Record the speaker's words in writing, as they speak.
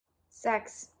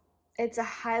Sex. It's a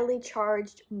highly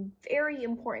charged, very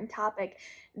important topic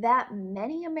that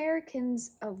many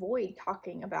Americans avoid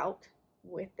talking about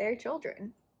with their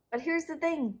children. But here's the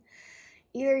thing.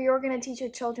 Either you're going to teach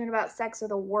your children about sex or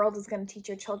the world is going to teach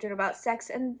your children about sex,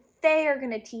 and they are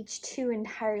going to teach two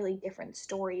entirely different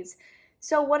stories.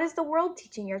 So, what is the world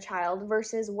teaching your child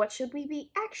versus what should we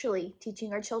be actually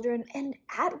teaching our children, and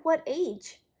at what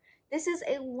age? This is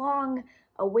a long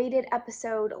awaited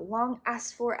episode, long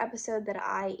asked for episode that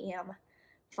I am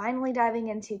finally diving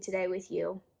into today with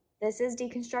you. This is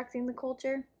Deconstructing the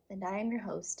Culture, and I am your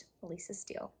host, Elisa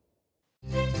Steele.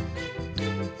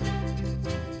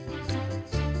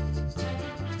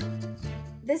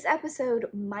 This episode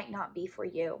might not be for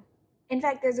you. In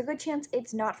fact, there's a good chance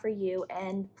it's not for you,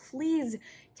 and please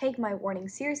take my warning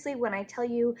seriously when I tell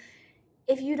you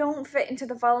if you don't fit into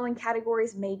the following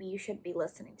categories, maybe you should be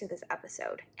listening to this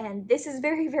episode. And this is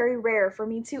very, very rare for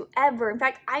me to ever, in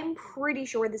fact, I'm pretty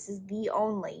sure this is the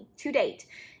only, to date,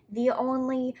 the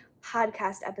only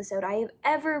podcast episode I have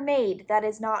ever made that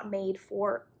is not made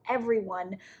for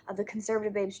everyone of the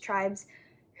Conservative Babes tribes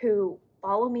who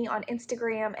follow me on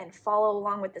Instagram and follow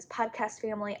along with this podcast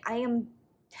family. I am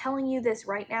telling you this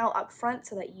right now up front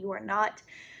so that you are not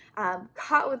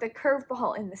caught with a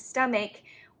curveball in the stomach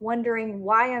wondering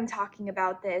why I'm talking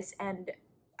about this, and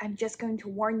I'm just going to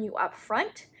warn you up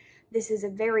front. This is a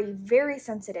very, very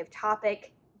sensitive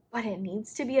topic, but it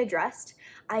needs to be addressed.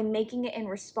 I'm making it in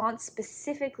response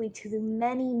specifically to the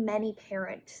many, many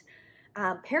parent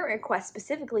requests,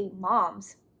 specifically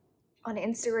moms on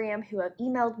Instagram who have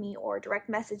emailed me or direct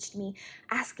messaged me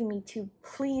asking me to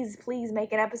please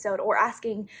make an episode, or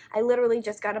asking, I literally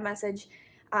just got a message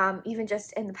even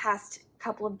just in the past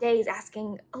couple of days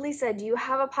asking, Elisa, do you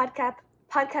have a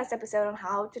podcast episode on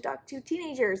how to talk to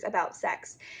teenagers about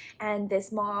sex? And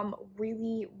this mom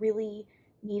really, really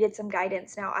needed some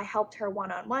guidance. Now, I helped her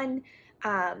one-on-one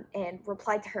and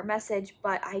replied to her message,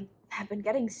 but I have been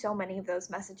getting so many of those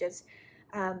messages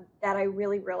that I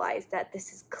really realized that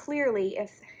this is clearly,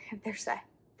 if there's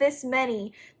this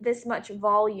much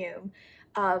volume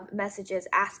of messages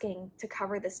asking to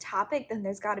cover this topic, then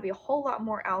there's got to be a whole lot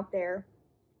more out there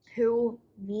who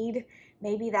need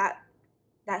maybe that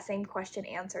same question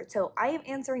answered. So I am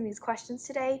answering these questions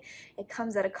today. It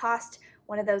comes at a cost.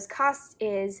 One of those costs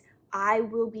is I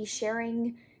will be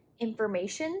sharing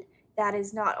information that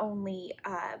is not only,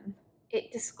 it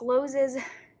discloses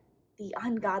the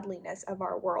ungodliness of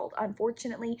our world,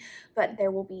 unfortunately, but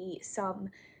there will be some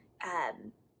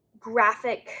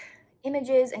graphic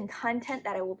images and content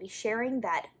that I will be sharing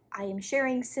that I am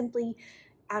sharing simply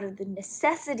out of the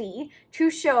necessity to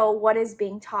show what is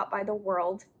being taught by the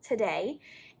world today.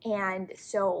 And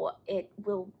so it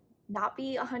will not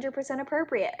be 100%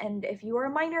 appropriate. And if you are a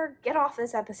minor, get off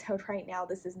this episode right now.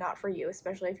 This is not for you,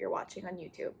 especially if you're watching on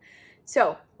YouTube.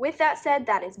 So with that said,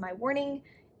 that is my warning.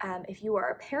 If you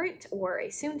are a parent or a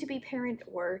soon-to-be parent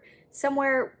or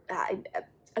somewhere,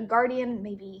 a guardian,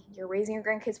 maybe you're raising your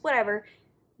grandkids, whatever,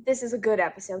 this is a good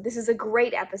episode. This is a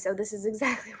great episode. This is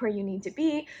exactly where you need to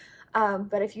be.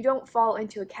 But if you don't fall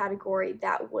into a category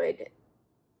that would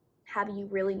have you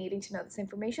really needing to know this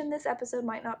information, this episode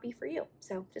might not be for you.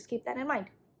 So just keep that in mind.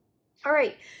 All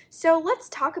right, so let's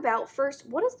talk about first,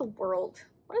 what is the world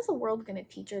going to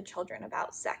teach our children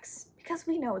about sex? Because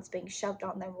we know it's being shoved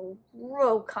on them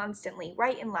constantly,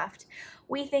 right and left.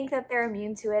 We think that they're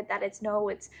immune to it, that it's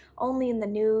only in the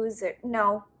news.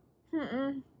 No,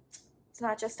 it's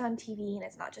not just on TV and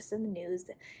it's not just in the news.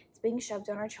 It's being shoved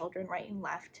on our children right and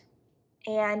left.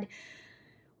 And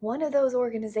one of those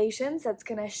organizations that's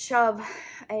going to shove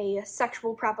a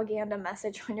sexual propaganda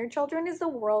message on your children is the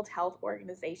World Health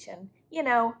Organization. You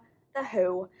know, the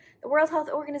WHO. The World Health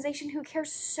Organization, who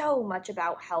cares so much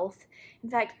about health. In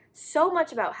fact, so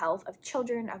much about health of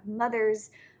children, of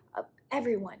mothers, of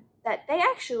everyone, that they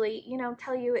actually,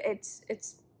 tell you it's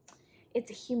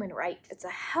a human right. It's a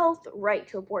health right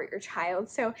to abort your child.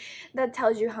 So that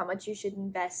tells you how much you should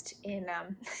invest in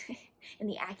in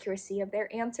the accuracy of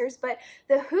their answers. But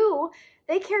the WHO,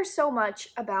 they care so much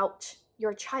about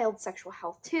your child's sexual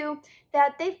health too,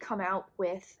 that they've come out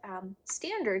with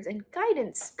standards and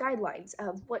guidelines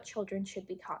of what children should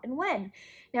be taught and when.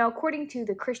 Now, according to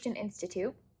the Christian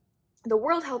Institute, the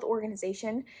World Health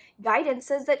Organization guidance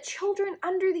says that children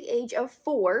under the age of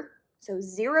 4, so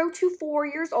 0 to 4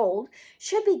 years old,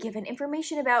 should be given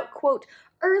information about, quote,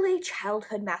 early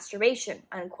childhood masturbation,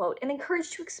 unquote, and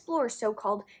encouraged to explore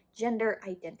so-called gender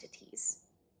identities.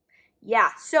 Yeah,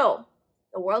 so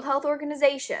the World Health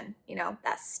Organization,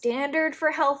 that standard for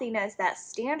healthiness, that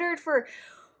standard for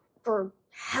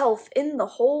health in the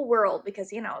whole world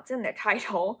because, it's in their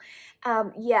title.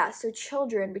 So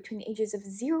children between the ages of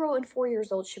 0 and 4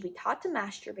 years old should be taught to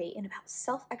masturbate and about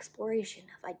self-exploration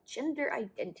of a gender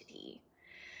identity.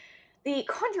 The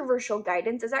controversial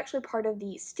guidance is actually part of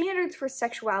the Standards for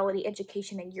Sexuality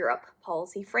Education in Europe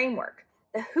policy framework.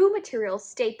 The WHO materials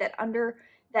state that under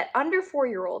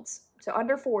 4-year-olds, so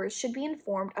under 4s, should be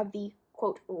informed of the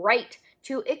quote right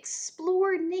to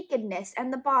explore nakedness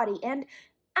and the body and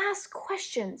ask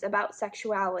questions about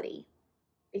sexuality,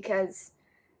 because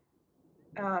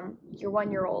your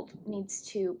 1-year-old needs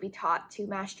to be taught to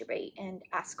masturbate and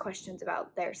ask questions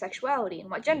about their sexuality and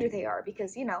what gender they are,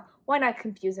 because, why not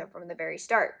confuse them from the very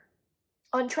start?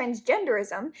 On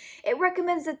transgenderism, it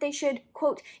recommends that they should,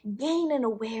 quote, gain an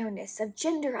awareness of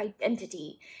gender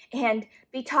identity and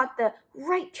be taught the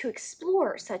right to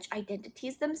explore such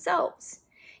identities themselves.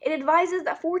 It advises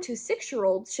that 4 to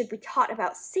 6-year-olds should be taught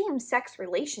about same-sex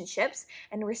relationships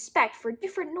and respect for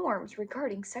different norms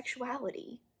regarding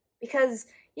sexuality. Because,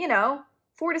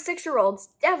 4 to 6-year-olds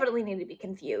definitely need to be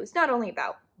confused, not only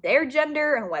about their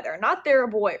gender and whether or not they're a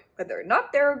boy, whether or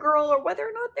not they're a girl, or whether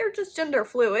or not they're just gender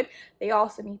fluid. They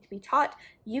also need to be taught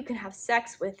you can have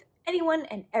sex with anyone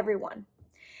and everyone.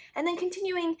 And then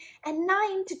continuing, and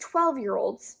 9 to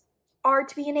 12-year-olds are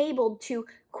to be enabled to,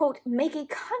 quote, make a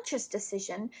conscious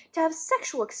decision to have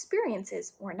sexual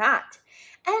experiences or not,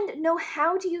 and know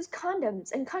how to use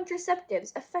condoms and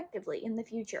contraceptives effectively in the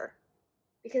future.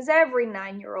 Because every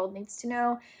 9-year-old needs to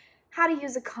know how to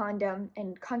use a condom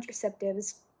and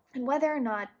contraceptives and whether or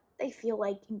not they feel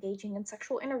like engaging in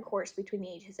sexual intercourse between the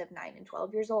ages of 9 and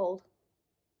 12 years old.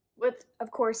 With, of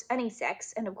course, any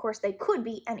sex, and of course they could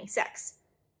be any sex.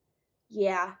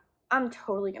 Yeah, I'm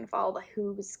totally going to follow the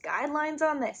WHO's guidelines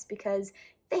on this because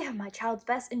they have my child's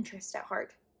best interest at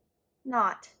heart.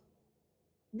 Not.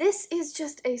 This is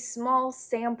just a small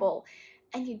sample,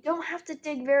 and you don't have to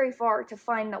dig very far to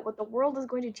find that what the world is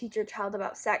going to teach your child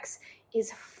about sex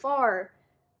is far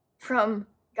from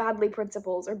godly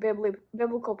principles or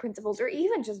biblical principles or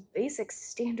even just basic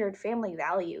standard family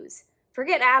values.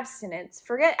 Forget abstinence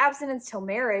till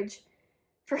marriage.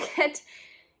 Forget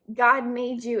God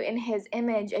made you in his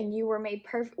image and you were made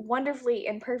wonderfully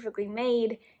and perfectly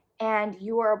made and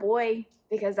you are a boy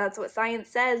because that's what science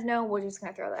says. No, we're just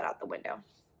going to throw that out the window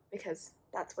because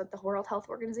that's what the World Health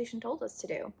Organization told us to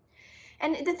do.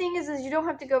 And the thing is you don't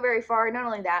have to go very far. Not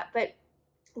only that, but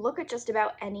look at just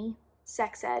about any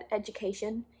sex ed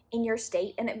education in your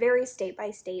state, and it varies state by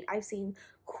state. I've seen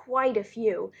quite a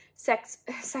few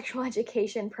sexual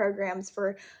education programs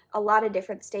for a lot of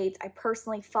different states. I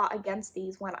personally fought against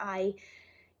these when I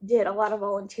did a lot of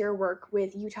volunteer work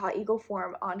with Utah Eagle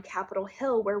Forum on Capitol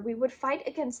Hill, where we would fight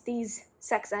against these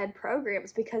sex ed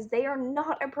programs because they are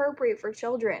not appropriate for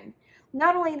children.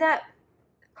 Not only that,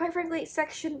 quite frankly,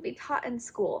 sex shouldn't be taught in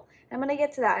school. I'm going to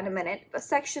get to that in a minute, but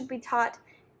sex should be taught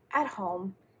at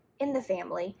home, in the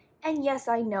family. And yes,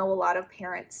 I know a lot of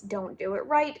parents don't do it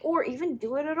right or even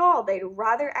do it at all. They'd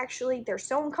rather they're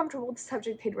so uncomfortable with the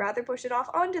subject, they'd rather push it off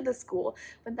onto the school.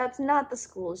 But that's not the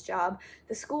school's job.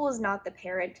 The school is not the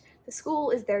parent. The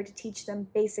school is there to teach them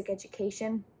basic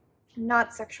education,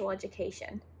 not sexual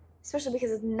education. Especially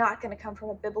because it's not going to come from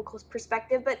a biblical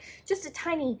perspective, but just a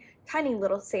tiny, tiny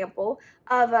little sample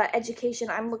of education.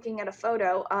 I'm looking at a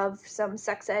photo of some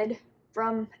sex ed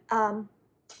from,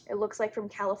 it looks like from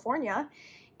California,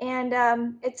 and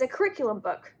it's a curriculum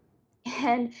book.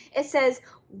 And it says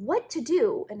what to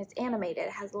do, and it's animated.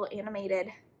 It has little animated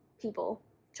people,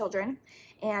 children,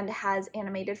 and has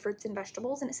animated fruits and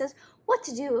vegetables, and it says what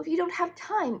to do if you don't have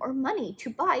time or money to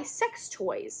buy sex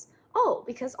toys. Oh,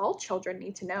 because all children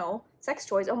need to know sex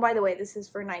toys. Oh, by the way, this is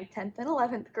for 9th, 10th, and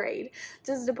 11th grade,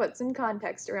 just to put some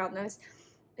context around this.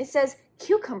 It says,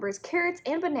 cucumbers, carrots,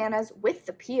 and bananas with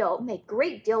the peel make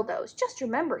great dildos. Just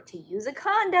remember to use a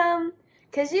condom.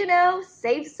 Because,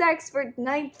 safe sex for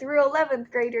 9th through 11th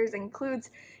graders includes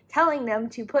telling them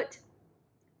to put,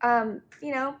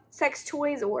 sex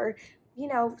toys or,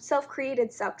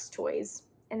 self-created sex toys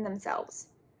in themselves.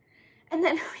 And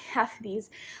then we have these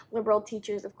liberal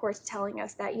teachers, of course, telling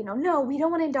us that, no, we don't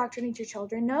want to indoctrinate your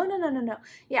children. No.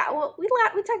 Yeah, well, we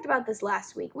talked about this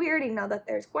last week. We already know that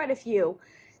there's quite a few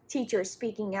teachers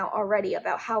speaking out already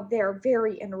about how they're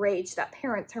very enraged that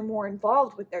parents are more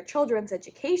involved with their children's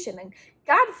education. And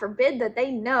God forbid that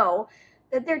they know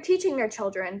that they're teaching their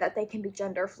children that they can be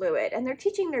gender fluid. And they're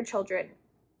teaching their children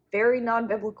very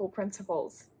non-biblical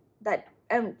principles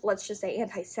and let's just say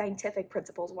anti-scientific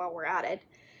principles while we're at it.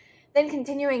 Then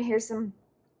continuing, here's some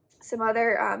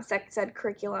other sex ed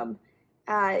curriculum.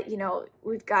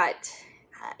 We've got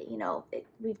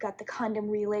we've got the condom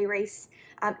relay race,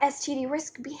 STD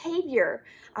risk behavior.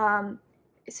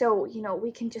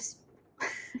 We can just,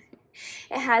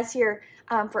 it has here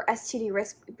for STD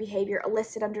risk behavior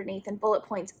listed underneath in bullet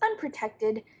points: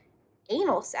 unprotected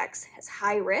anal sex has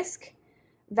high risk,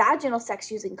 vaginal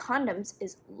sex using condoms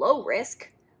is low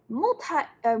risk,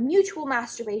 mutual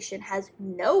masturbation has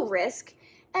no risk,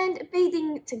 and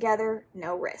bathing together,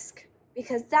 no risk.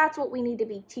 Because that's what we need to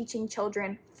be teaching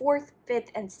children 4th, 5th,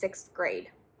 and 6th grade.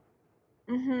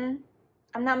 I'm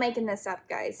not making this up,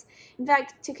 guys. In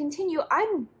fact, to continue,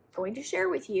 I'm going to share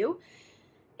with you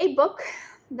a book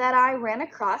that I ran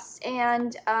across,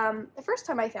 and the first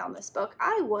time I found this book,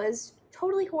 I was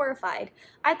totally horrified.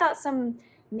 I thought some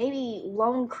maybe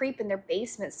lone creep in their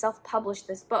basement self-published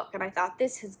this book, and I thought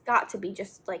this has got to be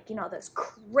just like, this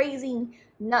crazy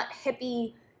nut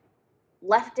hippie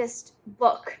leftist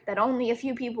book that only a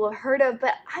few people have heard of,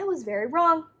 but I was very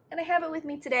wrong, and I have it with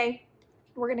me today.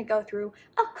 We're going to go through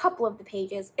a couple of the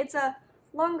pages. It's a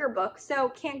longer book, so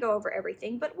can't go over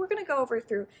everything, but we're going to go over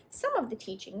through some of the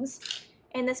teachings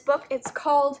in this book. It's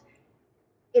called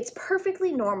It's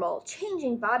Perfectly Normal: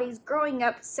 Changing Bodies, Growing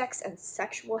Up, Sex, and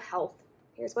Sexual Health.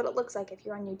 Here's what it looks like. If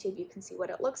you're on YouTube, you can see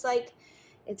what it looks like.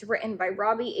 It's written by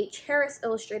Robbie H. Harris,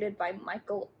 illustrated by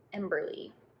Michael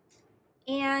Emberley.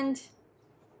 And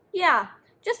yeah,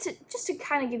 just to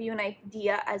kind of give you an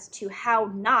idea as to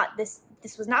how this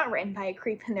was not written by a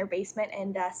creep in their basement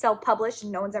and self-published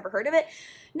and no one's ever heard of it.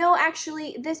 No,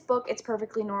 actually, this book, It's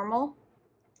Perfectly Normal,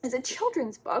 is a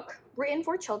children's book written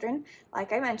for children,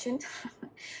 like I mentioned.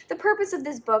 The purpose of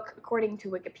this book, according to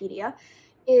Wikipedia,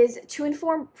 is to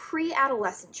inform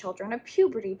pre-adolescent children of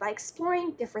puberty by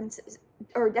exploring differences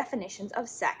or definitions of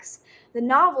sex. The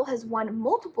novel has won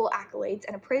multiple accolades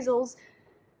and appraisals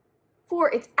for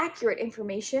its accurate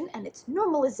information and its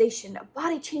normalization of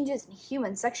body changes in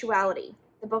human sexuality.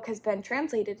 The book has been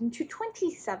translated into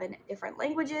 27 different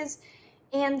languages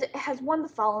and has won the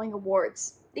following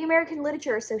awards: the American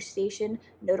Literature Association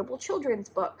Notable Children's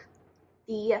Book,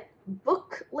 the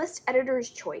Book List Editor's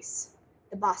Choice,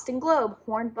 the Boston Globe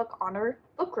Horn Book Honor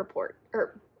Book Report,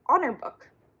 or Honor Book,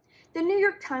 the New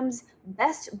York Times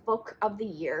Best Book of the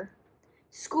Year,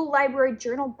 School Library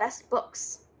Journal Best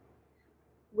Books,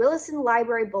 Wilson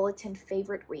Library Bulletin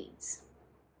Favorite Reads.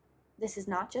 This is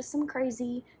not just some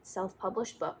crazy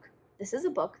self-published book. This is a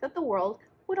book that the world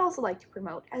would also like to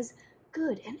promote as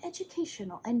good and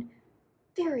educational and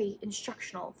very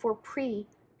instructional for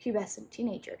pre-pubescent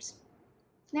teenagers.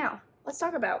 Now, let's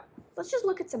just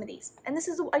look at some of these. And this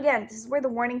is where the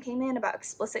warning came in about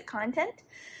explicit content,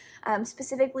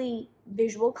 specifically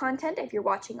visual content. If you're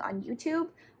watching on YouTube,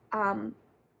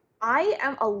 I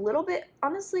am a little bit,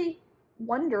 honestly,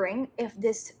 wondering if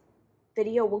this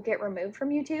video will get removed from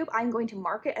YouTube. I'm going to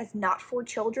mark it as not for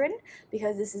children,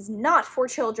 because this is not for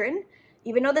children.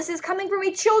 Even though this is coming from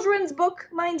a children's book,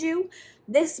 mind you,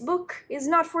 this book is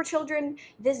not for children.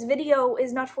 This video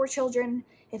is not for children.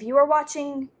 If you are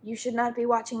watching, you should not be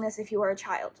watching this if you are a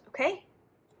child, okay?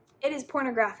 It is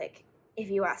pornographic,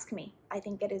 if you ask me. I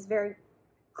think it is very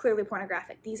clearly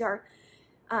pornographic. These are,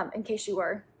 in case you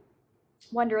were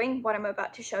wondering what I'm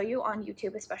about to show you on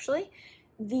YouTube especially,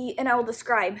 and I will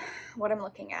describe what I'm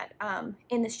looking at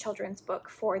in this children's book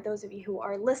for those of you who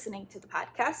are listening to the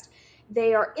podcast.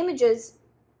 They are images,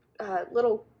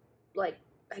 little,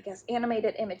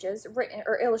 animated images written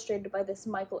or illustrated by this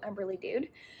Michael Emberley dude.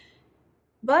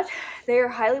 But they are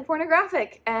highly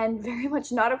pornographic and very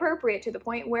much not appropriate, to the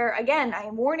point where, again, I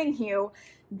am warning you,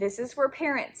 this is for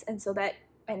parents. And so that,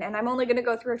 and I'm only going to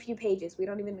go through a few pages. We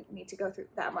don't even need to go through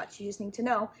that much. You just need to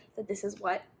know that this is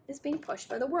what is being pushed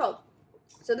by the world.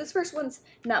 So this first one's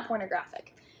not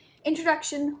pornographic.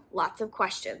 Introduction, lots of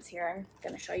questions. Here, I'm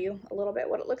going to show you a little bit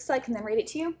what it looks like and then read it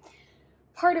to you.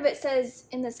 Part of it says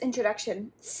in this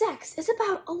introduction, sex is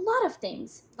about a lot of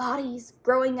things: bodies,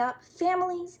 growing up,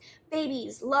 families,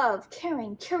 babies, love,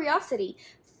 caring, curiosity,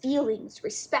 feelings,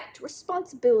 respect,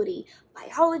 responsibility,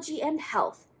 biology, and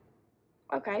health.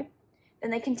 Okay,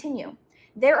 then they continue.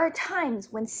 There are times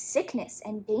when sickness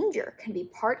and danger can be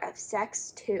part of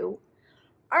sex too.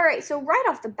 All right, so right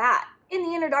off the bat, in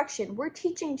the introduction, we're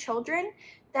teaching children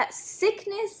that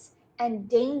sickness and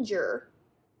danger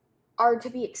are to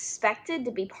be expected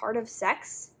to be part of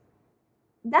sex.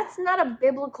 That's not a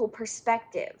biblical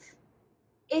perspective.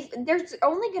 If there's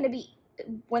only going to be,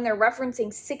 when they're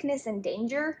referencing sickness and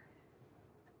danger,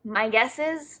 my guess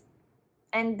is,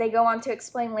 and they go on to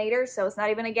explain later, so it's not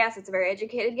even a guess, it's a very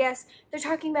educated guess, they're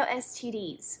talking about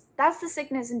STDs. That's the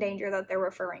sickness and danger that they're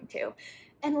referring to.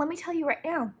 And let me tell you right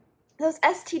now, those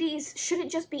STDs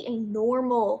shouldn't just be a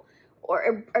normal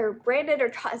or branded or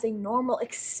taught as a normal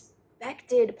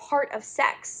expected part of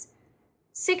sex.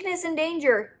 Sickness and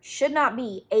danger should not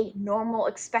be a normal,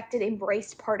 expected,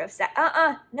 embraced part of sex.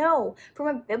 No. From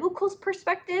a biblical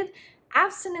perspective,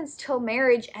 abstinence till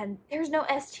marriage, and there's no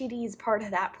STDs part of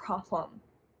that problem.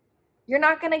 You're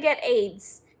not going to get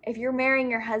AIDS if you're marrying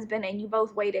your husband and you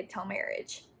both waited till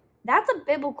marriage. That's a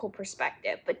biblical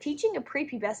perspective, but teaching a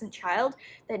prepubescent child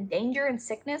that danger and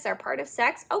sickness are part of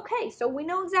sex, okay, so we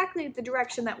know exactly the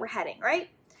direction that we're heading, right?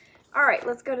 All right,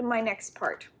 let's go to my next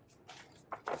part.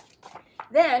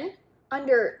 Then,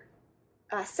 under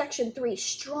section 3,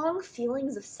 strong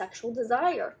feelings of sexual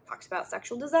desire, talks about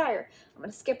sexual desire. I'm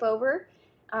going to skip over.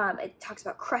 It talks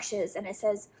about crushes, and it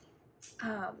says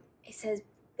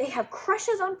they have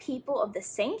crushes on people of the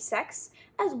same sex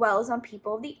as well as on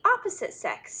people of the opposite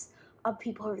sex, of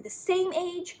people who are the same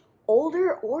age,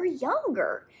 older, or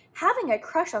younger. Having a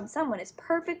crush on someone is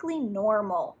perfectly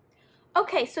normal.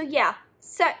 Okay, so yeah,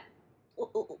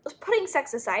 putting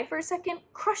sex aside for a second,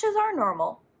 crushes are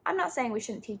normal. I'm not saying we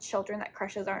shouldn't teach children that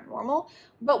crushes aren't normal,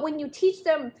 but when you teach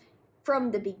them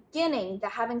from the beginning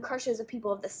that having crushes of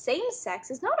people of the same sex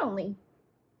is not only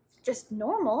just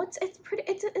normal,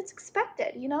 it's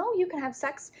expected. You know, you can have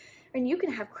sex and you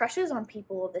can have crushes on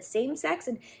people of the same sex,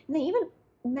 and they even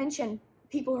mention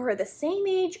people who are the same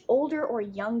age, older, or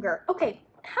younger. Okay,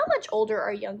 how much older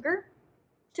or younger?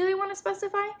 Do they want to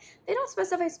specify? They don't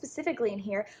specify specifically in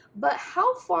here, but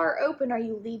how far open are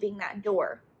you leaving that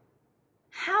door?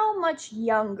 How much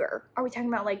younger? Are we talking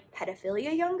about like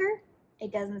pedophilia younger?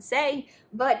 It doesn't say,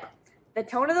 but the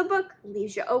tone of the book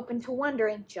leaves you open to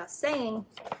wondering, just saying.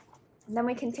 And then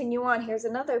we continue on. Here's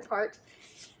another part.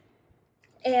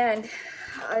 And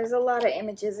there's a lot of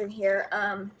images in here.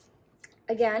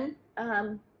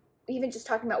 Even just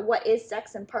talking about what is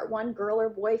sex in part 1, girl or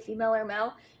boy, female or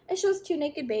male. It shows 2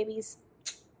 naked babies,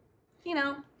 you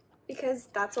know, because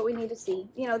that's what we need to see.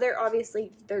 You know,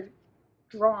 they're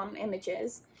drawn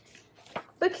images.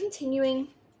 But continuing,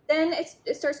 then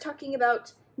it starts talking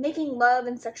about making love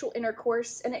and sexual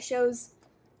intercourse, and it shows,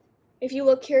 if you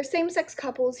look here, same-sex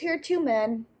couples. Here are 2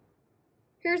 men.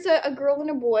 Here's a girl and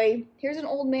a boy. Here's an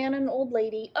old man and an old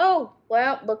lady. Oh,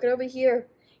 well, look it over here.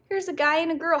 Here's a guy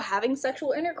and a girl having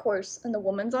sexual intercourse, and the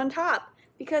woman's on top.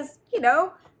 Because, you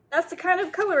know, that's the kind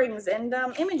of colorings and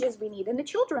images we need in a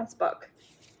children's book.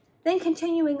 Then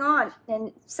continuing on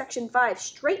in section 5,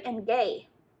 straight and gay.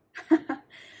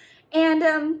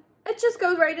 And it just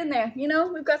goes right in there. You know,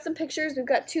 we've got some pictures. We've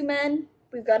got 2 men.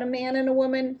 We've got a man and a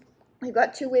woman. We've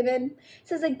got 2 women. It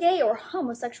says a gay or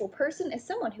homosexual person is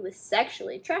someone who is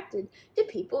sexually attracted to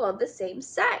people of the same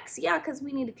sex. Yeah, because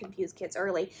we need to confuse kids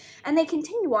early. And they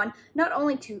continue on not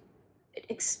only to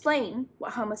explain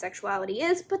what homosexuality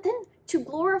is, but then to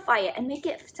glorify it and make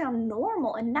it sound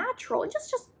normal and natural and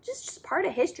just part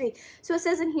of history. So it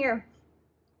says in here,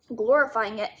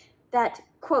 glorifying it, that,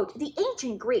 quote, the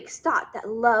ancient Greeks thought that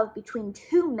love between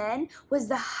 2 men was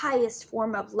the highest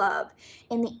form of love.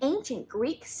 In the ancient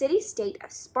Greek city-state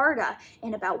of Sparta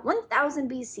in about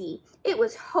 1000 BC, it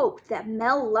was hoped that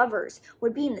male lovers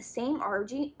would be in the same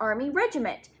army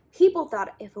regiment. People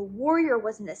thought if a warrior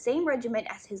was in the same regiment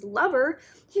as his lover,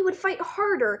 he would fight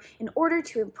harder in order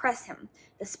to impress him.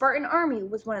 The Spartan army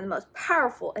was one of the most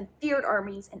powerful and feared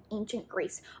armies in ancient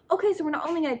Greece. Okay, so we're not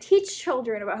only going to teach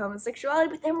children about homosexuality,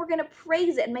 but then we're going to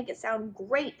praise it and make it sound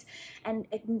great and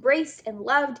embraced and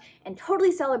loved and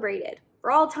totally celebrated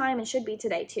for all time, and should be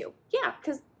today too. Yeah,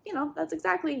 because, you know, that's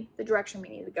exactly the direction we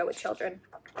need to go with children.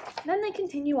 And then they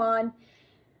continue on.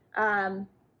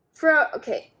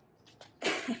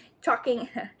 Talking,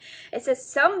 it says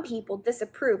some people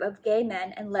disapprove of gay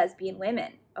men and lesbian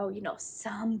women. Oh, you know,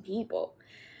 some people.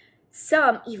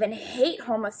 Some even hate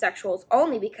homosexuals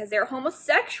only because they're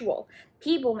homosexual.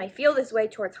 People may feel this way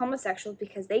towards homosexuals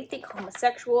because they think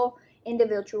homosexual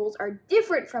individuals are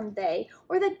different from them,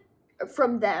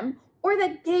 or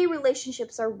that gay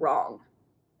relationships are wrong.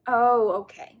 Oh,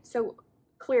 okay. So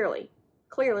clearly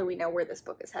we know where this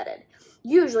book is headed.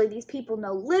 Usually these people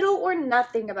know little or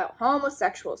nothing about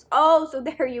homosexuals. Oh, so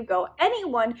there you go.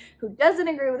 Anyone who doesn't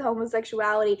agree with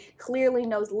homosexuality clearly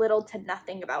knows little to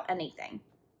nothing about anything.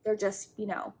 They're just, you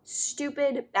know,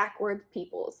 stupid, backward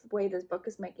people is the way this book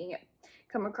is making it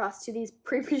come across to these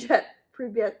prepubescent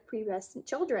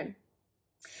children.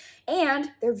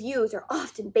 And their views are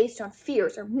often based on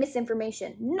fears or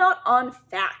misinformation, not on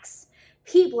facts.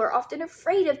 People are often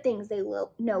afraid of things they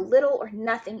know little or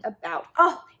nothing about.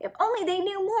 Oh, if only they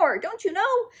knew more, don't you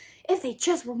know? If they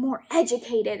just were more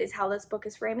educated, is how this book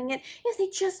is framing it. If they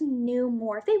just knew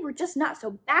more, if they were just not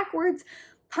so backwards,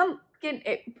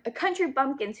 country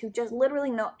bumpkins who just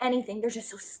literally know anything. They're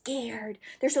just so scared.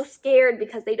 They're so scared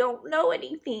because they don't know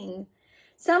anything.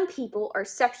 Some people are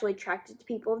sexually attracted to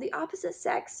people of the opposite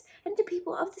sex and to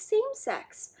people of the same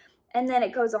sex. And then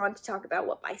it goes on to talk about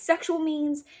what bisexual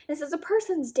means. And it says a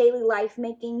person's daily life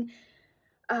making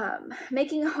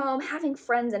a home, having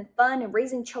friends and fun, and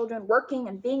raising children, working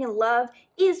and being in love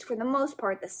is for the most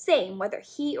part the same, whether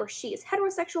he or she is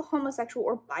heterosexual, homosexual,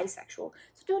 or bisexual.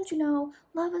 So don't you know,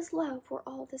 love is love, we're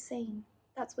all the same.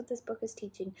 That's what this book is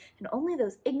teaching. And only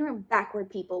those ignorant, backward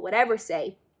people would ever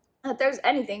say that there's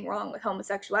anything wrong with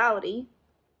homosexuality.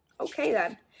 Okay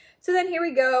then. So then here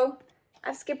we go.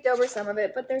 I've skipped over some of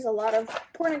it, but there's a lot of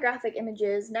pornographic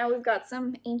images. Now we've got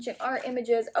some ancient art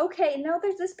images. Okay, now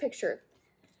there's this picture.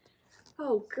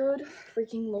 Oh, good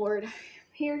freaking Lord.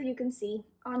 Here you can see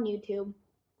on YouTube.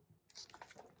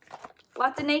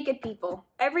 Lots of naked people.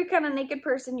 Every kind of naked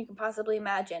person you can possibly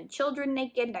imagine. Children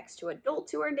naked, next to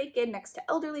adults who are naked, next to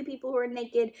elderly people who are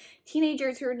naked,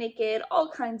 teenagers who are naked, all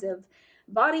kinds of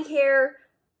body hair.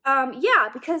 Yeah,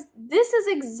 because this is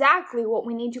exactly what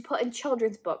we need to put in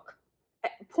children's book.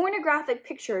 Pornographic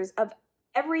pictures of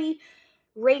every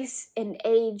race and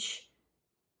age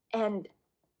and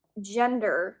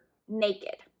gender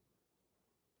naked.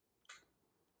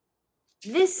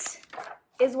 This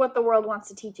is what the world wants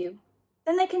to teach you.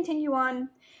 Then they continue on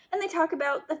and they talk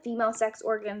about the female sex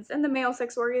organs and the male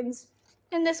sex organs.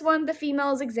 In this one, the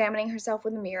female is examining herself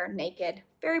in the mirror naked.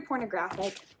 Very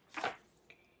pornographic.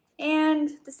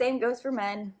 And the same goes for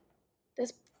men.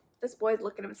 This boy's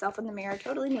looking at himself in the mirror,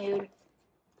 totally nude.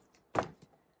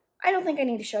 I don't think I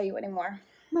need to show you anymore.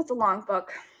 That's a long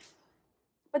book.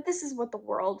 But this is what the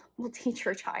world will teach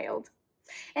your child.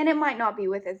 And it might not be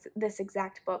with this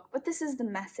exact book, but this is the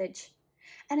message.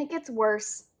 And it gets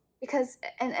worse because,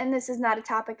 and this is not a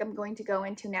topic I'm going to go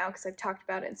into now because I've talked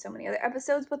about it in so many other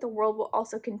episodes, but the world will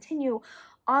also continue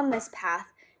on this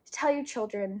path to tell your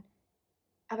children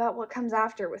about what comes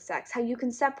after with sex, how you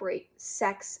can separate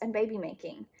sex and baby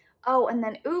making. Oh, and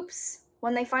then oops,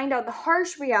 when they find out the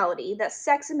harsh reality that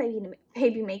sex and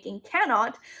baby making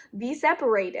cannot be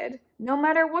separated, no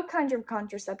matter what kind of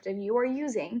contraceptive you are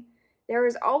using, there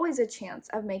is always a chance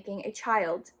of making a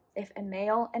child if a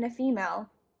male and a female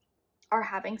are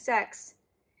having sex.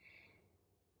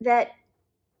 That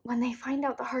when they find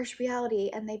out the harsh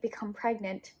reality and they become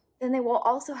pregnant, then they will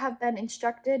also have been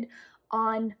instructed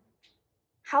on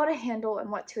how to handle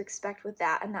and what to expect with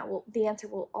that, and the answer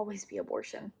will always be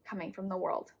abortion coming from the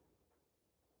world.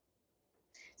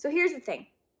 So here's the thing.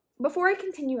 Before I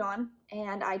continue on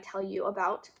and I tell you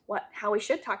about how we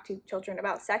should talk to children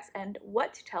about sex and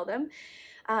what to tell them,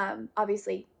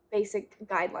 obviously basic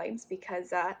guidelines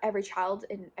because every child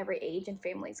in every age and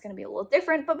family is going to be a little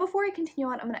different. But before I continue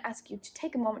on, I'm going to ask you to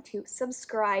take a moment to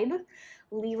subscribe,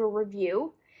 leave a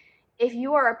review. If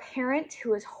you are a parent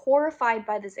who is horrified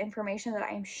by this information that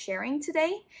I am sharing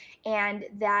today and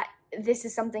that this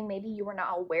is something maybe you were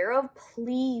not aware of,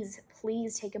 please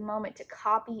take a moment to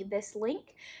copy this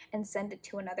link and send it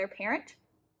to another parent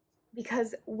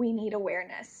because we need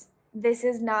awareness. This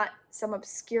is not some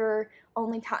obscure,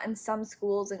 only taught in some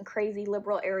schools and crazy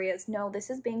liberal areas. No, this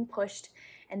is being pushed,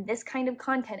 and this kind of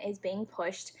content is being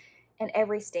pushed in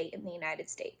every state in the United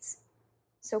States.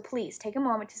 So please take a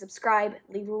moment to subscribe,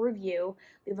 leave a review,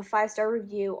 leave a 5-star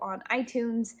review on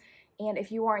iTunes, and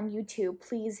if you are on YouTube,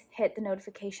 please hit the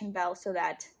notification bell so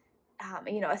that,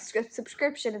 a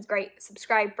subscription is great.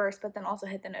 Subscribe first, but then also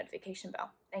hit the notification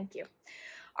bell. Thank you.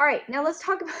 All right, now let's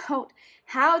talk about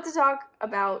how to talk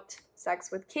about sex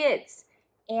with kids.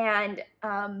 And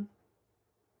I'm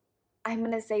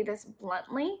going to say this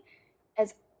bluntly,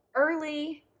 as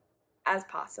early as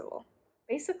possible,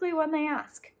 basically when they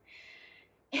ask.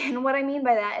 And what I mean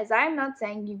by that is I'm not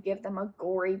saying you give them a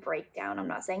gory breakdown. I'm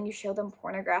not saying you show them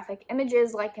pornographic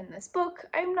images like in this book.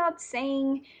 I'm not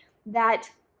saying that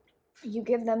you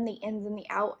give them the ins and the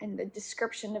out and the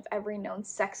description of every known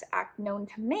sex act known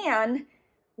to man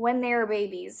when they are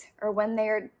babies or when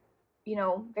they're,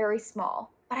 very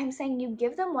small. But I'm saying you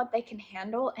give them what they can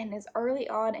handle and as early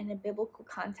on in a biblical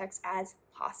context as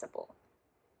possible.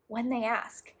 When they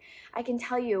ask, I can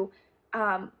tell you,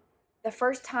 the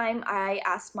first time I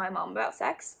asked my mom about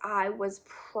sex, I was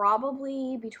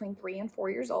probably between 3 and 4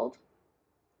 years old.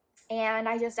 And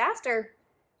I just asked her.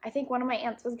 I think one of my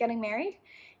aunts was getting married,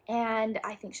 and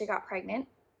I think she got pregnant,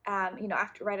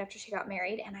 right after she got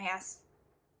married. And I asked,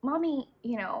 Mommy,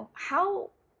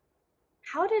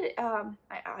 how did,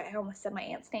 I almost said my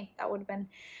aunt's name. That would have been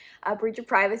a breach of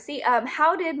privacy.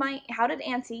 How did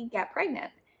Auntie get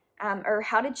pregnant? Or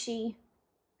how is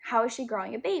she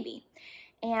growing a baby?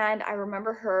 And I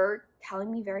remember her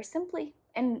telling me very simply,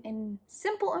 and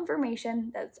simple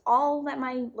information, that's all that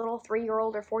my little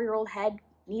 3-year-old or 4-year-old head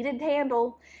needed to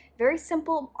handle. Very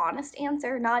simple, honest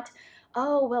answer, not,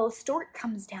 oh, well, a stork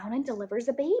comes down and delivers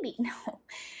a baby. No,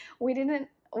 we didn't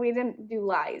do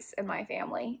lies in my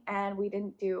family, and we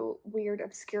didn't do weird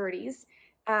obscurities.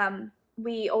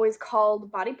 We always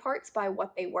called body parts by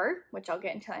what they were, which I'll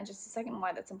get into in just a second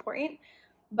why that's important.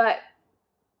 But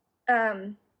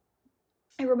I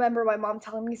remember my mom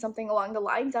telling me something along the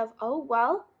lines of, oh,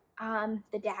 well,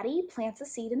 the daddy plants a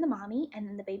seed in the mommy and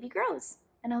then the baby grows.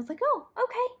 And I was like, oh,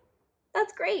 okay,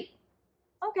 that's great.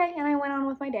 Okay, and I went on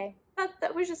with my day.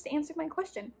 That was just to answer my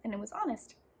question, and it was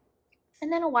honest.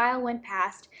 And then a while went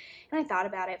past, and I thought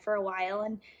about it for a while,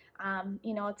 and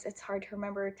it's hard to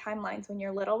remember timelines when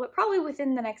you're little, but probably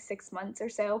within the next 6 months or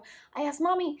so, I asked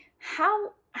Mommy,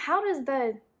 how does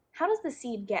the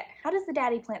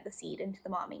daddy plant the seed into the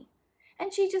mommy?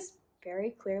 And she just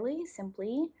very clearly,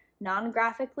 simply,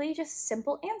 non-graphically, just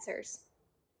simple answers.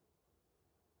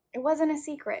 It wasn't a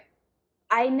secret.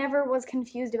 I never was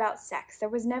confused about sex. There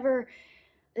was never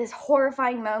this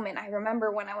horrifying moment. I remember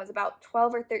when I was about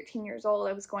 12 or 13 years old,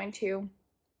 I was going to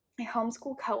a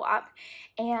homeschool co-op,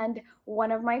 and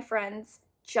one of my friends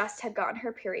just had gotten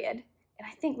her period, and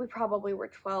I think we probably were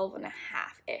 12 and a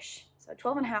half-ish, so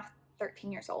 12 and a half,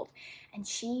 13 years old, and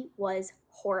she was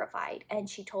horrified, and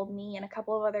she told me and a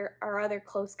couple of our other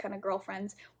close kind of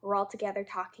girlfriends, we're all together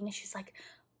talking, and she's like,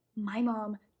 my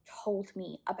mom told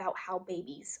me about how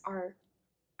babies are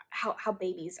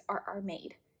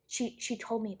made. She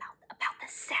told me about the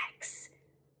sex.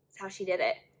 That's how she did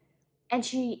it. And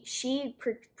she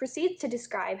proceeds to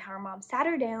describe how her mom sat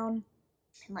her down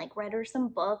and read her some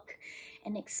book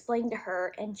and explained to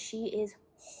her, and she is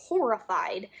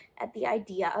horrified at the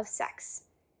idea of sex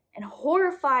and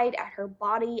horrified at her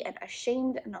body and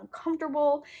ashamed and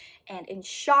uncomfortable and in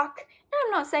shock. And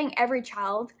I'm not saying every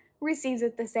child receives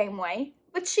it the same way,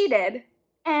 but she did.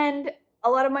 And a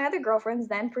lot of my other girlfriends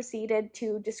then proceeded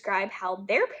to describe how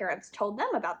their parents told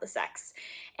them about the sex,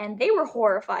 and they were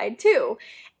horrified too.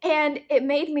 And it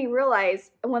made me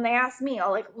realize when they asked me,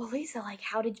 well, Lisa,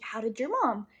 how did your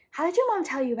mom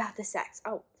tell you about the sex?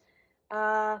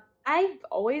 I've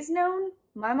always known.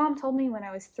 My mom told me when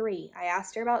I was 3. I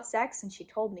asked her about sex and she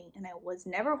told me, and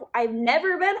I've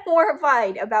never been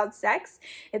horrified about sex.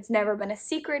 It's never been a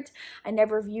secret. I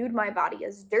never viewed my body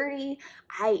as dirty.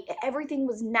 Everything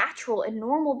was natural and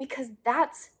normal because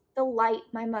that's the light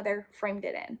my mother framed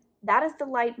it in. That is the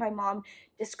light my mom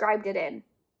described it in.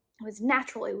 It was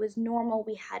natural. It was normal.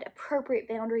 We had appropriate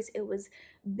boundaries. It was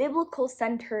biblical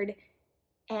centered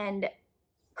and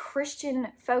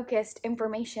Christian focused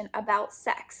information about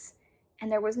sex.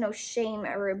 And there was no shame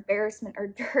or embarrassment or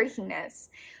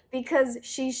dirtiness because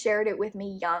she shared it with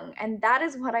me young. And that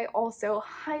is what I also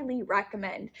highly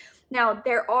recommend. Now,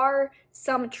 there are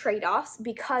some trade-offs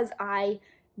because I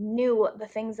knew the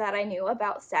things that I knew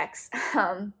about sex.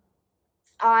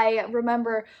 I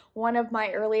remember one of my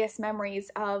earliest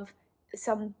memories of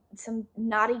some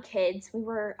naughty kids. We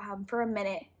were, for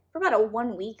about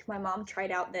 1 week, my mom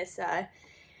tried out this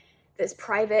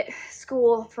private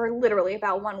school for literally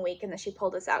about 1 week, and then she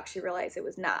pulled us out. She realized it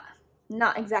was not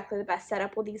exactly the best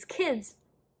setup with these kids.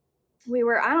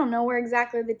 I don't know where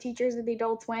exactly the teachers or the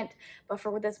adults went, but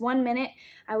for this 1 minute,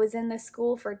 I was in this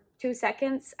school for 2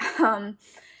 seconds.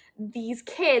 These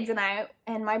kids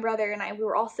and my brother and I, we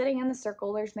were all sitting in the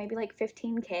circle. There's maybe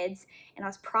 15 kids, and I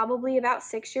was probably about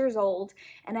 6 years old.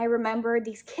 And I remember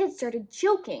these kids started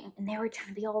joking, and they were trying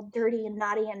to be all dirty and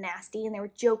naughty and nasty, and they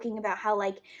were joking about how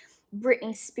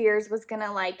Britney Spears was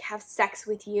gonna have sex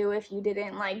with you if you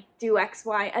didn't do X,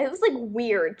 Y. It was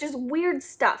weird, just weird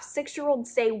stuff. 6-year-olds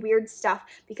say weird stuff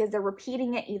because they're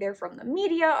repeating it either from the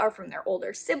media or from their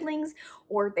older siblings,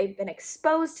 or they've been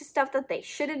exposed to stuff that they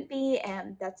shouldn't be,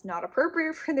 and that's not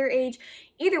appropriate for their age.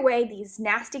 Either way, these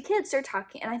nasty kids start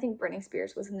talking, and I think Britney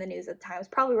Spears was in the news at the time. It was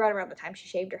probably right around the time she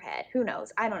shaved her head. Who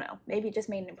knows? I don't know. Maybe it just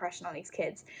made an impression on these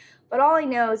kids. But all I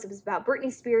know is it was about Britney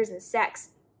Spears and sex.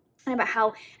 And about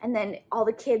how, and then all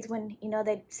the kids, when,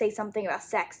 they'd say something about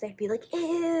sex, they'd be like,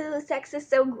 ew, sex is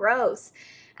so gross.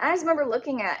 And I just remember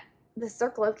looking at the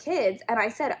circle of kids, and I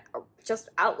said, just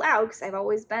out loud, because I've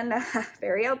always been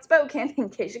very outspoken, in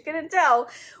case you couldn't tell,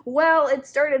 well, it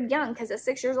started young, because at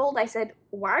 6 years old, I said,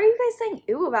 why are you guys saying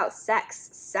ew about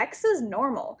sex? Sex is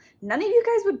normal. None of you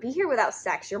guys would be here without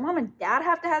sex. Your mom and dad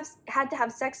had to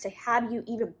have sex to have you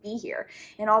even be here.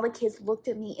 And all the kids looked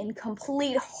at me in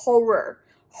complete horror,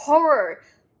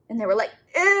 and they were like,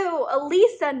 ew,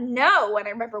 Elisa, no. And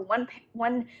I remember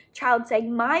one child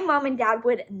saying, my mom and dad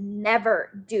would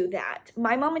never do that.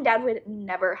 My mom and dad would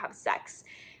never have sex.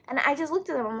 And I just looked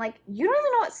at them, I'm like, you don't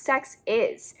even know what sex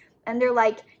is. And they're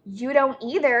like, you don't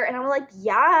either. And I'm like,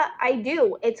 yeah, I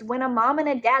do. It's when a mom and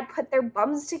a dad put their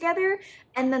bums together,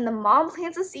 and then the mom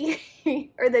plants a seed,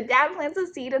 or the dad plants a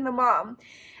seed in the mom.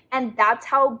 And that's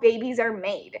how babies are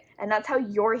made. And that's how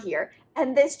you're here.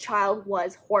 And this child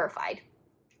was horrified.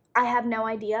 I have no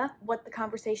idea what the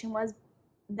conversation was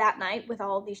that night with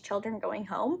all of these children going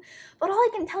home. But all I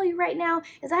can tell you right now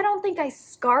is I don't think I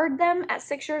scarred them at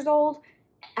 6 years old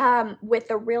with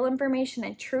the real information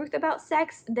and truth about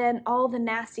sex than all the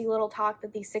nasty little talk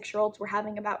that these 6-year-olds were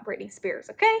having about Britney Spears,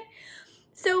 okay?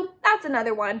 So that's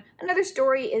another one. Another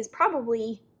story is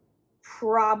probably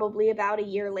about a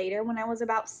year later, when I was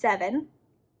about 7.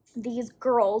 These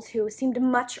girls who seemed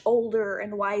much older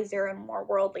and wiser and more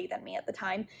worldly than me at the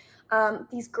time,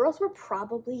 these girls were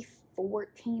probably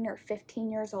 14 or 15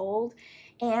 years old,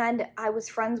 and I was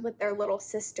friends with their little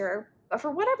sister. But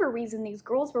for whatever reason, these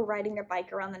girls were riding their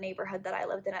bike around the neighborhood that I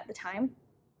lived in at the time,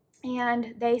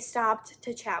 and they stopped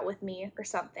to chat with me or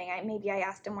something. Maybe I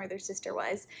asked them where their sister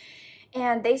was,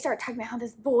 and they started talking about how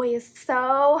this boy is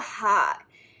so hot.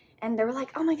 And they were like,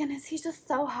 oh my goodness, he's just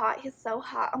so hot. He's so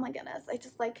hot. Oh my goodness. I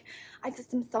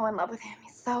just am so in love with him.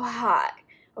 He's so hot.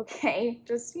 Okay.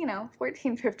 Just,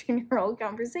 14, 15-year-old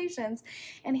conversations.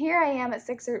 And here I am at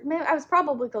 6 or maybe I was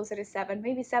probably closer to 7,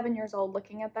 maybe 7 years old,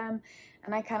 looking at them.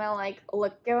 And I kind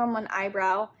of give them an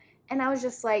eyebrow. And I was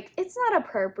just like, it's not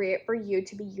appropriate for you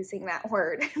to be using that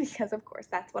word, because of course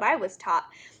that's what I was taught.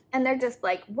 And they're just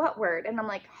like, what word? And I'm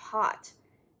like, hot.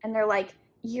 And they're like,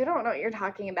 you don't know what you're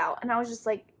talking about. And I was just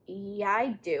like, yeah,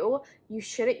 I do. You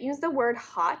shouldn't use the word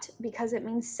hot because it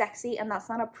means sexy, and that's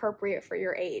not appropriate for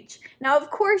your age. Now, of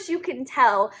course, you can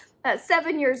tell at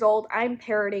 7 years old, I'm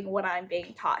parroting what I'm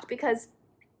being taught, because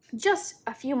just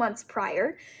a few months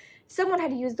prior, someone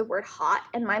had used the word hot,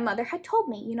 and my mother had told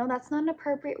me, that's not an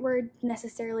appropriate word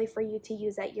necessarily for you to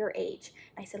use at your age.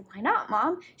 And I said, why not,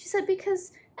 Mom? She said,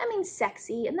 because that means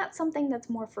sexy, and that's something that's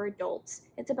more for adults.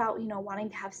 It's about, wanting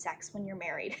to have sex when you're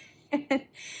married.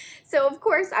 So of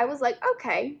course I was like,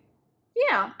 okay,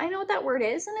 yeah, I know what that word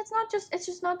is, and it's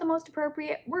just not the most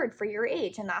appropriate word for your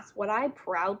age. And that's what I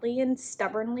proudly and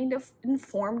stubbornly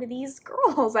informed these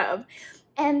girls of.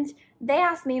 And they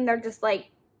asked me, and they're just like,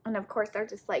 and of course they're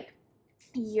just like,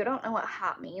 you don't know what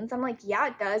hot means. I'm like, yeah,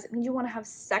 it does. It means you want to have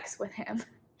sex with him.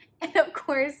 And of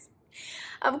course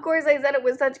I said it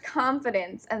with such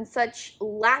confidence and such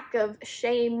lack of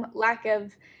shame, lack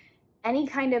of any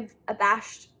kind of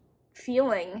abashed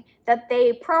feeling, that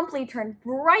they promptly turned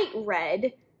bright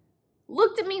red,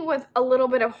 looked at me with a little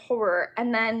bit of horror,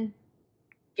 and then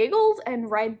giggled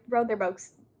and rode their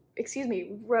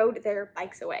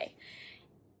bikes away.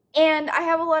 And I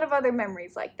have a lot of other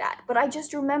memories like that, but I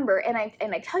just remember, and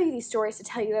I tell you these stories to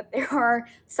tell you that there are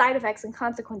side effects and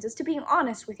consequences to being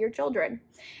honest with your children,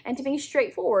 and to being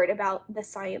straightforward about the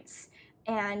science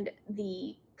and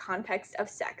the context of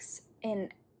sex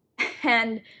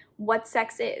and what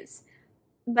sex is.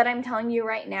 But I'm telling you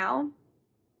right now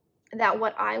that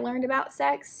what I learned about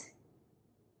sex,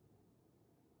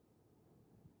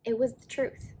 it was the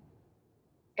truth.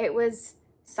 It was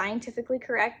scientifically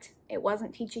correct. It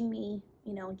wasn't teaching me,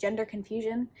 gender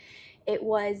confusion. It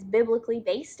was biblically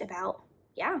based about,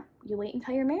 you wait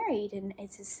until you're married, and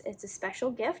it's a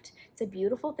special gift. It's a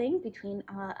beautiful thing between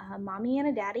a mommy and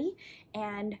a daddy,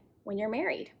 and when you're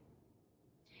married.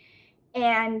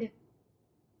 And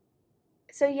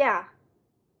so yeah,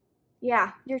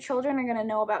 your children are going to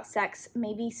know about sex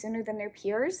maybe sooner than their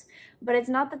peers, but it's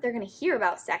not that they're going to hear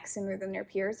about sex sooner than their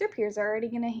peers. Their peers are already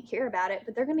going to hear about it,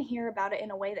 but they're going to hear about it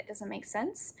in a way that doesn't make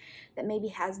sense, that maybe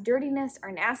has dirtiness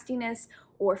or nastiness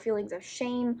or feelings of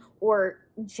shame or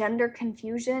gender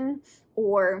confusion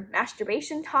or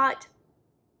masturbation taught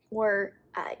or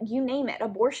you name it,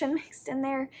 abortion mixed in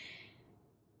there.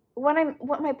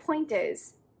 What my point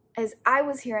is I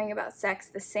was hearing about sex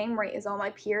the same rate as all my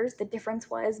peers. The difference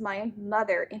was my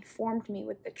mother informed me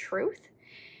with the truth,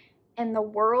 and the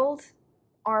world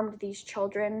armed these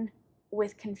children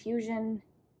with confusion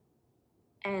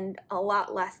and a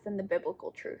lot less than the biblical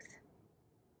truth,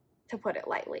 to put it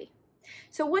lightly.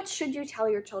 So what should you tell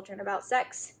your children about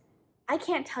sex? I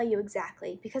can't tell you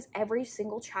exactly, because every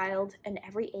single child and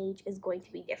every age is going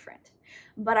to be different.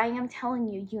 But I am telling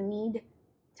you, you need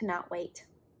to not wait.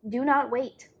 Do not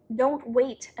wait. Don't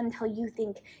wait until you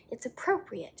think it's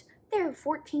appropriate. They're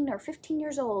 14 or 15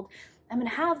 years old. I'm going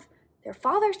to have their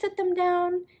father sit them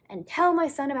down and tell my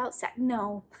son about sex.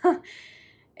 No.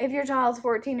 If your child's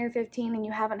 14 or 15 and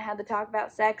you haven't had the talk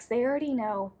about sex, they already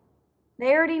know.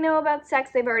 They already know about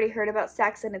sex. They've already heard about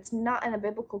sex, and it's not in a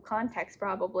biblical context,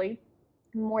 probably,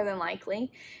 more than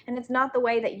likely. And it's not the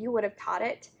way that you would have taught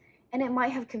it, and it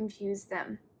might have confused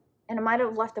them. And it might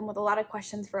have left them with a lot of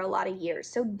questions for a lot of years.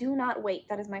 So do not wait.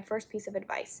 That is my first piece of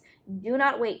advice. Do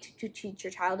not wait to teach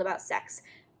your child about sex.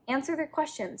 Answer their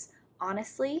questions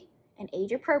honestly and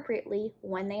age appropriately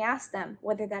when they ask them.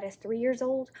 Whether that is 3 years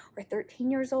old or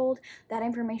 13 years old, that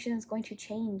information is going to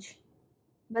change.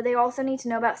 But they also need to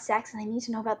know about sex, and they need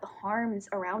to know about the harms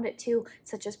around it too,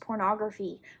 such as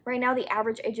pornography. Right now, the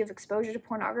average age of exposure to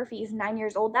pornography is 9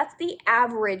 years old. That's the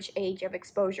average age of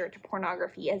exposure to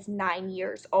pornography is 9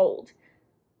 years old.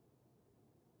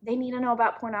 They need to know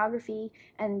about pornography,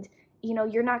 and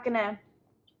you're not gonna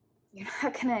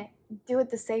do it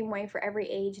the same way for every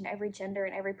age and every gender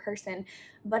and every person,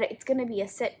 but it's gonna be a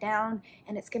sit down,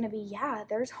 and it's gonna be,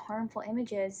 there's harmful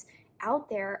images out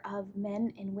there of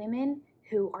men and women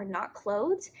who are not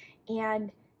clothed,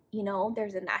 and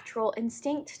there's a natural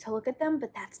instinct to look at them,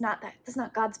 but that's not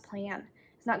God's plan.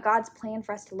 It's not God's plan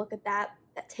for us to look at that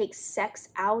takes sex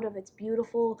out of its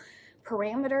beautiful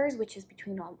parameters, which is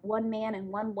between one man and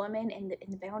one woman, in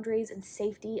the boundaries and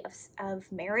safety of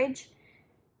marriage.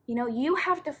 You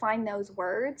have to find those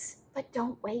words, but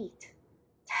don't wait.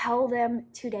 Tell them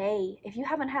today. If you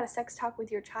haven't had a sex talk with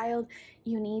your child,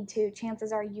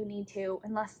 chances are you need to,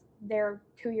 unless they're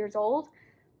 2 years old.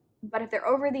 But if they're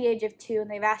over the age of 2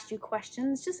 and they've asked you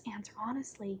questions, just answer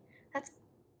honestly. That's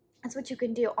what you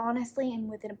can do, honestly and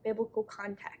within a biblical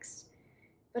context.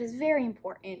 But it's very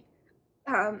important.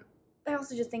 I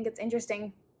also just think it's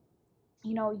interesting.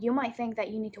 You might think that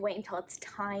you need to wait until it's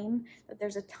time, that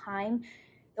there's a time.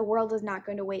 The world is not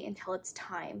going to wait until it's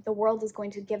time. The world is going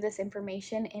to give this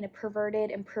information in a perverted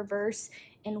and perverse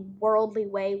and worldly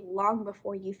way long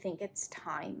before you think it's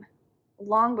time.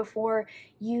 Long before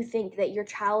you think that your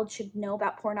child should know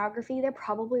about pornography, they're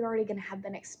probably already going to have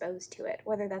been exposed to it,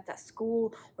 whether that's at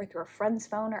school or through a friend's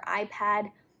phone or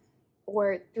iPad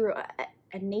or through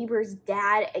a neighbor's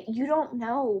dad. You don't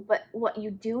know, but what you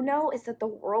do know is that the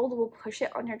world will push it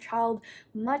on your child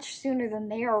much sooner than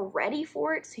they are ready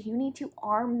for it, so you need to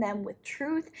arm them with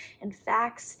truth and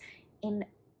facts in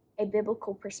a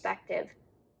biblical perspective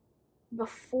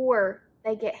before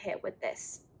they get hit with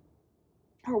this.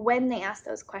 Or when they ask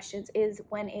those questions is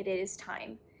when it is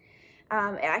time.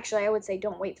 Actually, I would say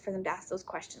don't wait for them to ask those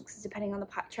questions, because depending on the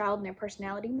child and their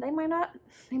personality, they might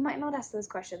not ask those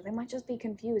questions. They might just be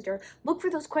confused or look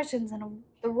for those questions in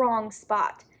the wrong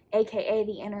spot, aka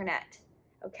the internet.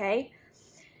 Okay?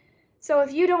 So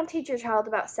if you don't teach your child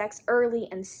about sex early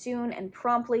and soon and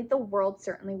promptly, the world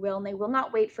certainly will, and they will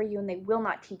not wait for you, and they will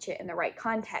not teach it in the right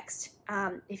context.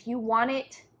 If you want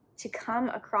it to come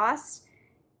across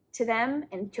to them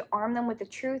and to arm them with the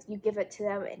truth, you give it to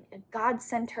them in a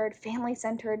God-centered,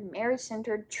 family-centered,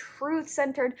 marriage-centered,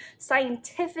 truth-centered,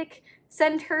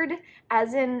 scientific-centered,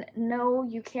 as in, no,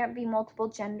 you can't be multiple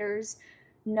genders.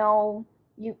 No,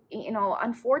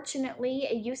 unfortunately,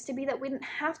 it used to be that we didn't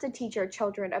have to teach our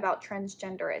children about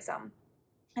transgenderism.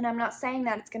 And I'm not saying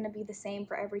that it's going to be the same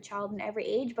for every child in every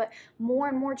age, but more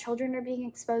and more children are being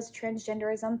exposed to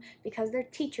transgenderism because their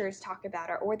teachers talk about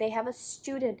it, or they have a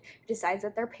student who decides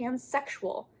that they're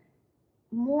pansexual.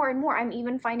 More and more, I'm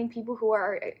even finding people who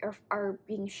are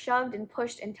being shoved and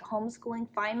pushed into homeschooling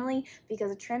finally because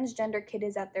a transgender kid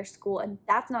is at their school, and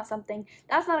that's not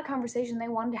a conversation they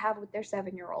wanted to have with their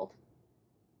 7-year-old.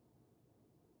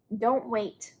 Don't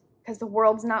wait. Because the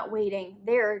world's not waiting.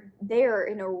 They're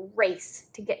in a race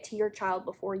to get to your child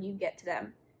before you get to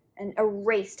them. And a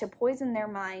race to poison their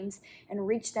minds and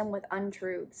reach them with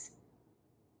untruths.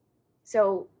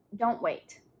 So don't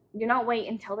wait. Do not wait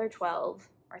until they're 12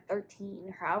 or 13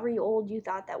 or however old you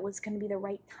thought that was going to be the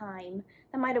right time.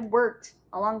 That might have worked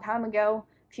a long time ago,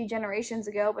 a few generations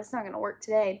ago, but it's not going to work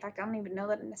today. In fact, I don't even know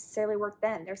that it necessarily worked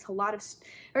then. There's a lot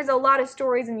of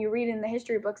stories, and you read in the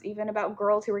history books even about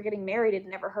girls who were getting married and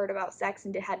never heard about sex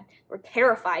and were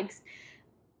terrified.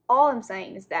 All I'm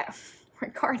saying is that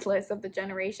regardless of the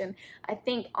generation, I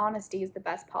think honesty is the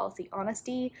best policy.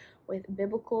 Honesty with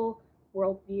biblical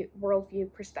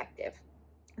worldview perspective.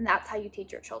 And that's how you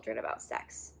teach your children about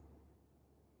sex.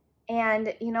 And,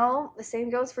 the same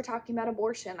goes for talking about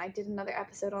abortion. I did another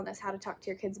episode on this, how to talk to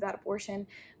your kids about abortion,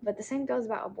 but the same goes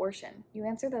about abortion. You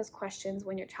answer those questions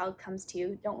when your child comes to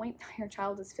you. Don't wait until your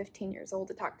child is 15 years old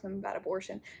to talk to them about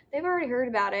abortion. They've already heard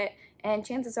about it, and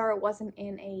chances are it wasn't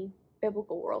in a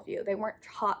biblical worldview. They weren't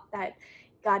taught that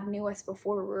God knew us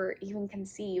before we were even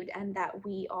conceived, and that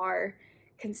we are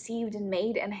conceived and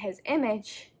made in His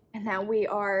image, and that we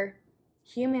are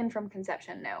human from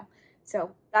conception. No.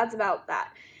 So that's about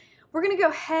that. We're going to go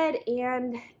ahead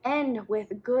and end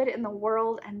with good in the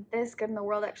world, and this good in the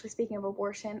world, actually speaking of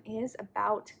abortion, is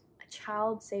about a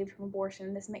child saved from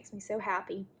abortion. This makes me so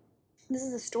happy. This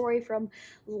is a story from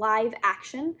Live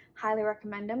Action. Highly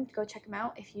recommend them. Go check them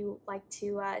out if you like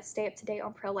to stay up to date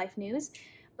on pro-life news.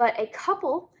 But a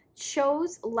couple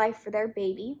chose life for their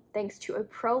baby thanks to a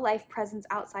pro-life presence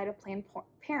outside of Planned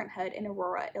Parenthood in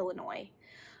Aurora, Illinois.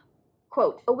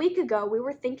 Quote, "A week ago, we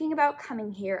were thinking about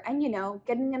coming here and,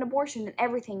 getting an abortion and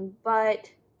everything,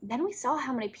 but then we saw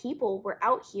how many people were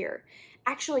out here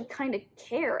actually kind of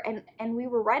care, and we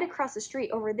were right across the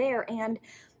street over there, and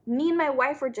me and my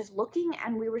wife were just looking,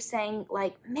 and we were saying,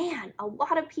 like, man, a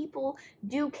lot of people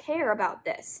do care about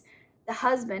this," the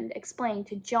husband explained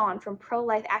to John from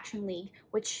Pro-Life Action League,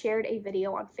 which shared a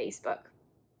video on Facebook.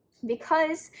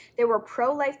 Because there were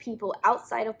pro-life people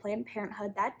outside of Planned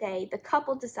Parenthood that day, the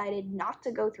couple decided not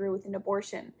to go through with an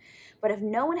abortion. But if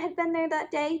no one had been there that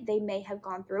day, they may have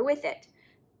gone through with it.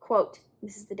 Quote,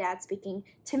 this is the dad speaking,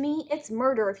 "To me, it's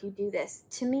murder if you do this.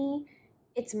 To me,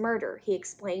 it's murder," he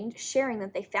explained, sharing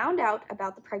that they found out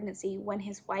about the pregnancy when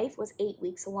his wife was 8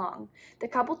 weeks along. The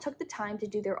couple took the time to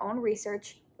do their own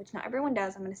research, which not everyone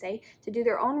does, I'm going to say, to do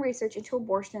their own research into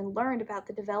abortion and learned about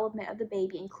the development of the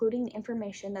baby, including the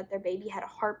information that their baby had a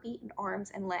heartbeat and arms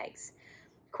and legs.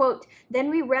 Quote, "Then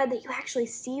we read that you actually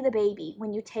see the baby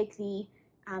when you take the,"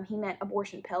 he meant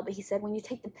abortion pill, but he said when you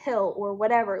take the pill or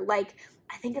whatever, like,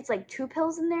 I think it's like 2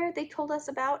 pills in there they told us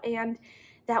about, and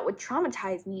that would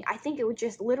traumatize me. I think it would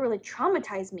just literally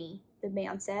traumatize me, the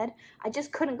man said. "I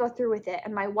just couldn't go through with it,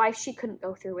 and my wife, she couldn't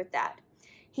go through with that."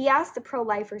 He asked the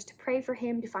pro-lifers to pray for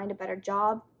him to find a better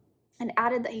job and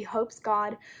added that he hopes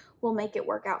God will make it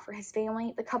work out for his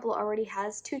family. The couple already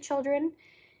has 2 children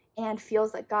and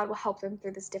feels that God will help them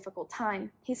through this difficult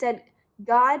time. He said,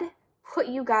 "God put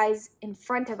you guys in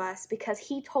front of us because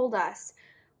he told us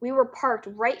we were parked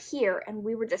right here and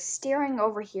we were just staring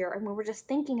over here and we were just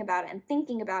thinking about it and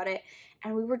thinking about it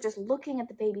and we were just looking at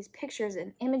the baby's pictures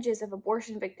and images of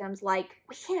abortion victims like,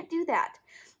 we can't do that.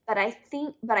 But I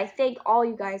thank all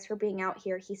you guys for being out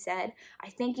here," he said. "I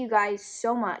thank you guys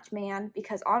so much, man,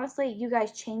 because honestly, you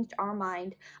guys changed our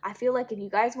mind. I feel like if you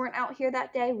guys weren't out here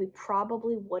that day, we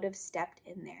probably would have stepped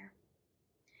in there."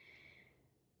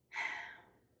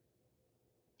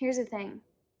 Here's the thing.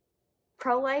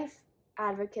 Pro-life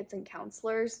advocates and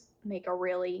counselors make a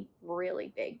really, really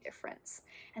big difference.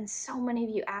 And so many of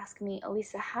you ask me,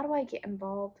 "Elisa, how do I get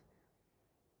involved?"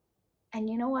 And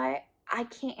you know what? I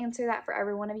can't answer that for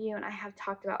every one of you, and I have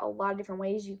talked about a lot of different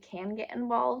ways you can get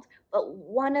involved, but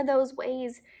one of those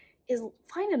ways is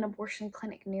find an abortion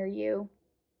clinic near you.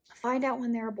 Find out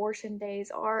when their abortion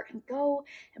days are and go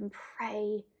and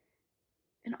pray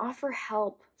and offer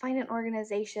help. Find an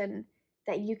organization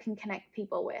that you can connect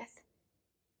people with.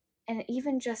 And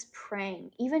even just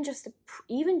praying, even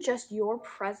just your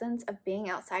presence of being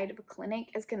outside of a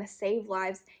clinic is going to save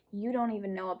lives you don't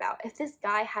even know about. If this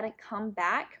guy hadn't come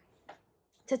back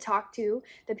to talk to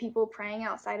the people praying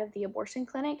outside of the abortion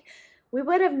clinic, we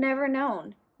would have never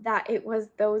known that it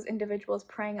was those individuals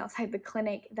praying outside the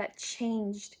clinic that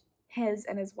changed his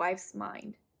and his wife's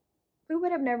mind. We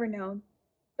would have never known.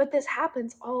 But this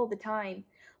happens all the time.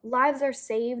 Lives are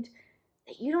saved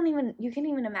that you can't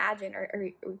even imagine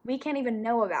or we can't even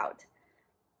know about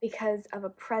because of a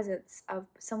presence of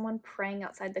someone praying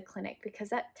outside the clinic, because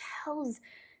that tells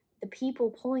the people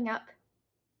pulling up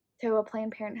to a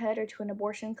Planned Parenthood or to an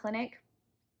abortion clinic,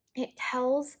 it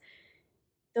tells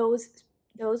those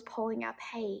pulling up,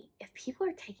 hey, if people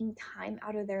are taking time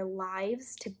out of their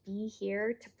lives to be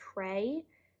here to pray,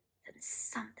 then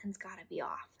something's got to be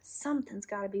off. Something's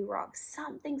got to be wrong.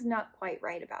 Something's not quite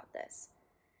right about this.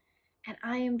 And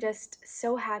I am just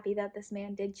so happy that this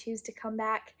man did choose to come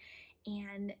back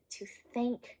and to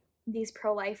thank these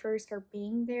pro-lifers for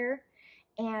being there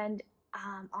and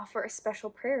offer a special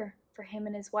prayer for him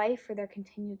and his wife for their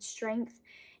continued strength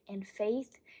and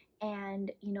faith,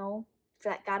 and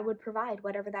that God would provide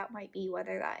whatever that might be,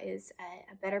 whether that is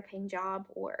a better paying job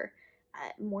or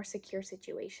a more secure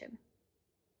situation.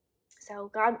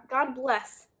 So God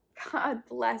bless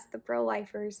the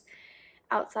pro-lifers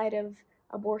outside of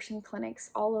abortion clinics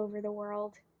all over the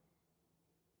world.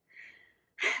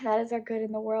 That is our good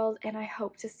in the world, and I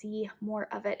hope to see more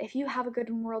of it. If you have a good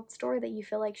in the world story that you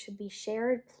feel like should be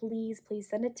shared, please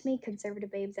send it to me,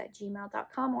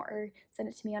 conservativebabes@gmail.com, or send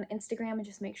it to me on Instagram and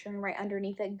just make sure and write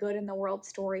underneath it good in the world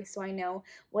story so I know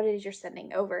what it is you're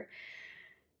sending over.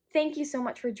 Thank you so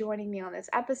much for joining me on this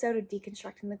episode of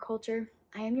Deconstructing the Culture.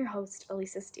 I am your host,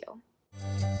 Elisa Steele.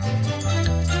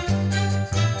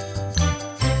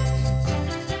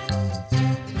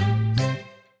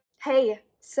 Hey,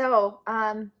 so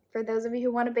for those of you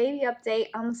who want a baby update,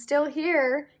 I'm still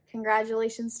here.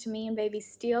 Congratulations to me and baby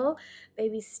Steele.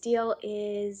 Baby Steele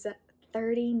is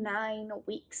 39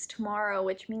 weeks tomorrow,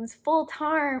 which means full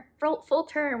term.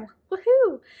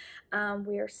 Woohoo!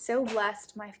 We are so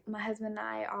blessed. My husband and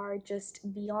I are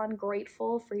just beyond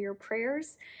grateful for your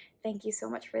prayers. Thank you so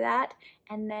much for that.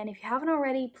 And then if you haven't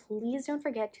already, please don't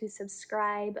forget to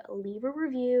subscribe, leave a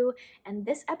review, and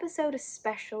this episode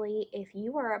especially, if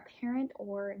you are a parent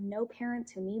or know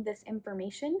parents who need this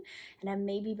information and have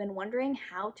maybe been wondering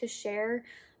how to share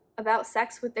about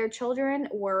sex with their children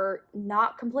or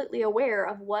not completely aware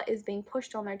of what is being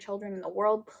pushed on their children in the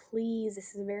world, please,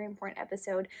 this is a very important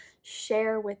episode,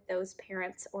 share with those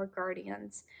parents or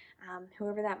guardians,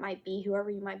 whoever that might be, whoever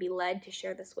you might be led to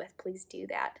share this with, please do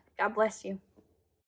that. God bless you.